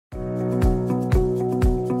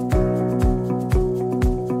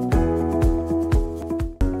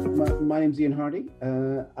name's Ian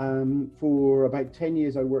Hardie. For about 10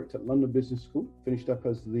 years, I worked at London Business School, finished up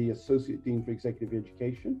as the Associate Dean for Executive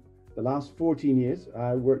Education. The last 14 years,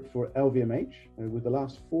 I worked for LVMH, with the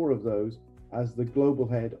last 4 of those as the Global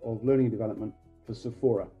Head of Learning and Development for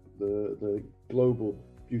Sephora, the global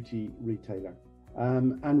beauty retailer.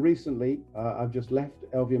 And recently, I've just left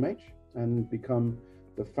LVMH and become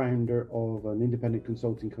the founder of an independent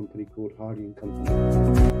consulting company called Hardie Company.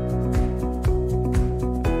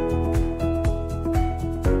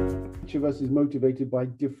 Each of us is motivated by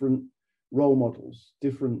different role models,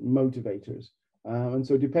 different motivators. And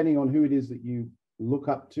so depending on who it is that you look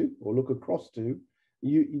up to or look across to,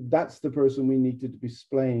 that's the person we need to be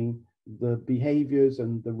displaying the behaviors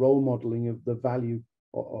and the role modeling of the value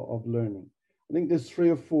of learning. I think there's 3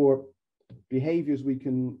 or 4 behaviors we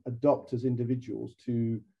can adopt as individuals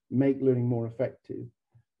to make learning more effective.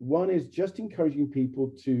 One is just encouraging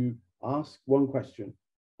people to ask one question.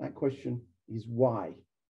 That question is why.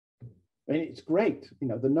 And it's great,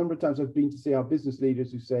 the number of times I've been to see our business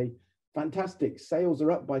leaders who say, fantastic, sales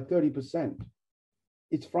are up by 30%.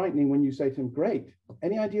 It's frightening when you say to them, great,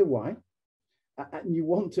 any idea why? And you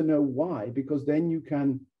want to know why, because then you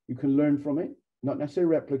can learn from it, not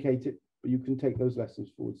necessarily replicate it, but you can take those lessons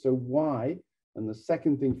forward. So why? And the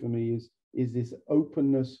second thing for me is this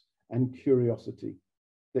openness and curiosity,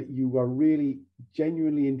 that you are really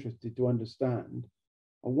genuinely interested to understand.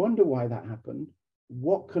 I wonder why that happened.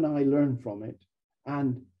 What can I learn from it?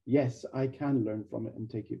 And yes, I can learn from it and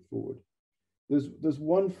take it forward. There's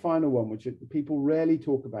one final one, which people rarely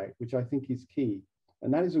talk about, which I think is key,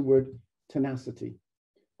 and that is the word tenacity.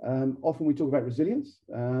 Often we talk about resilience,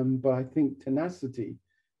 but I think tenacity,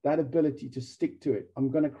 that ability to stick to it. I'm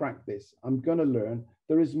going to crack this. I'm going to learn.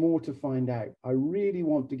 There is more to find out. I really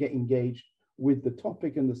want to get engaged with the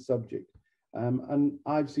topic and the subject. And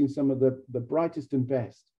I've seen some of the brightest and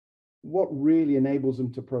best. What really enables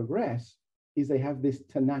them to progress is they have this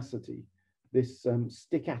tenacity, this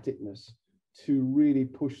stick-at-itness to really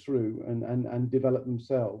push through and develop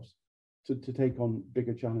themselves to take on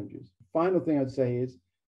bigger challenges. Final thing I'd say is,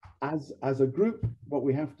 as a group, what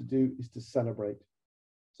we have to do is to celebrate.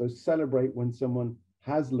 So celebrate when someone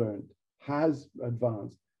has learned, has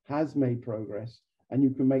advanced, has made progress, and you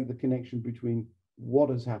can make the connection between what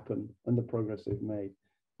has happened and the progress they've made.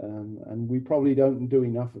 And we probably don't do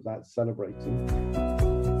enough of that celebrating.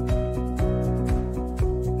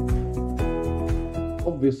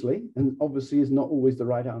 Obviously, and obviously is not always the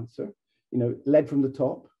right answer, led from the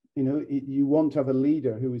top, you want to have a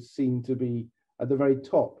leader who is seen to be at the very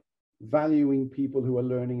top, valuing people who are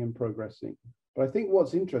learning and progressing. But I think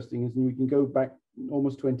what's interesting is, and we can go back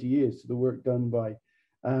almost 20 years to the work done by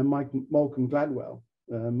Malcolm Gladwell.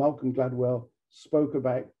 Malcolm Gladwell spoke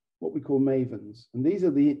about what we call mavens. And these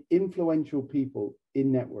are the influential people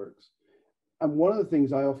in networks. And one of the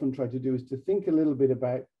things I often try to do is to think a little bit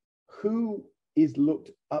about who is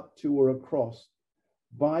looked up to or across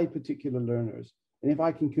by particular learners. And if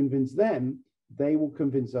I can convince them, they will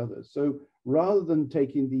convince others. So rather than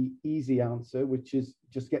taking the easy answer, which is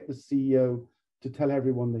just get the CEO to tell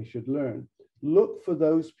everyone they should learn, look for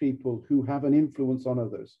those people who have an influence on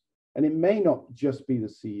others. And it may not just be the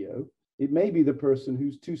CEO. It may be the person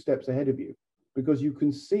who's 2 steps ahead of you, because you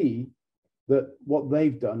can see that what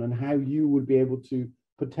they've done and how you would be able to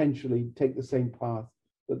potentially take the same path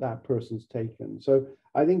that person's taken. So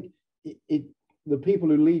I think the people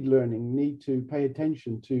who lead learning need to pay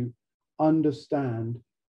attention to understand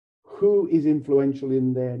who is influential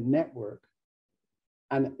in their network.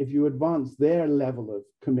 And if you advance their level of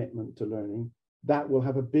commitment to learning, that will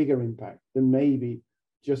have a bigger impact than maybe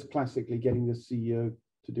just classically getting the CEO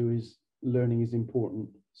to do his learning is important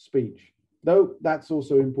speech. Though that's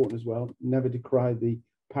also important as well. Never decry the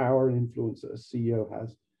power and influence that a CEO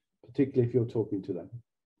has, particularly if you're talking to them.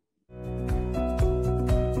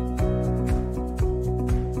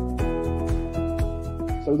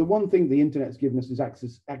 So the one thing the internet's given us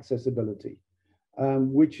is accessibility,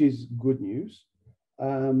 which is good news.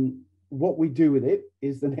 What we do with it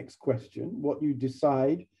is the next question. What you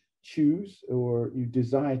decide, choose, or you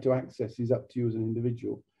desire to access is up to you as an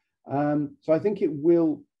individual. So I think it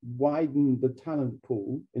will widen the talent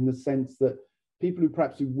pool in the sense that people who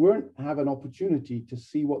perhaps won't have an opportunity to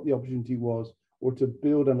see what the opportunity was, or to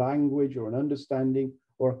build a language or an understanding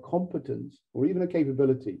or a competence or even a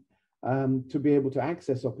capability to be able to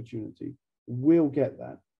access opportunity, will get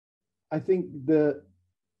that. I think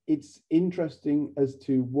it's interesting as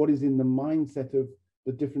to what is in the mindset of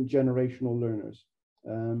the different generational learners.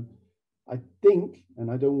 I think, and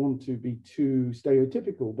I don't want to be too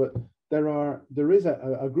stereotypical, but there is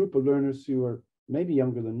a group of learners who are maybe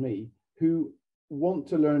younger than me, who want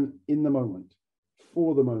to learn in the moment,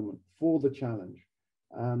 for the challenge.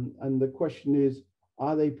 And the question is,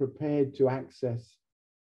 are they prepared to access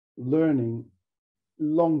learning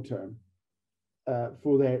long-term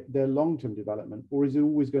for their long-term development, or is it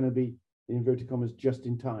always going to be, in inverted commas, just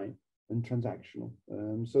in time and transactional?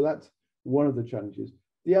 So that's one of the challenges.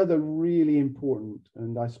 The other really important,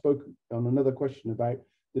 and I spoke on another question about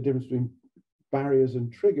the difference between barriers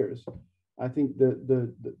and triggers. I think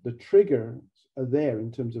the triggers are there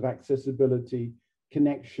in terms of accessibility,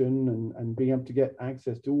 connection, and being able to get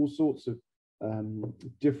access to all sorts of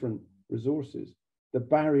different resources. The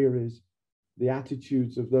barrier is the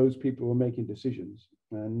attitudes of those people who are making decisions.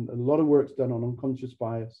 And a lot of work's done on unconscious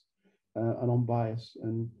bias and on bias.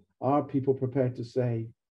 And are people prepared to say,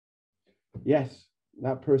 yes,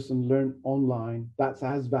 that person learned online, that's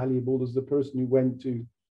as valuable as the person who went to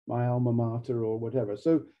my alma mater or whatever.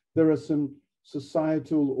 So there are some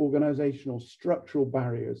societal, organizational, structural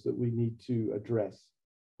barriers that we need to address,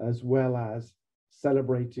 as well as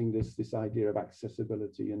celebrating this idea of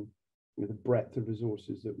accessibility and the breadth of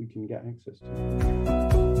resources that we can get access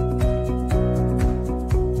to.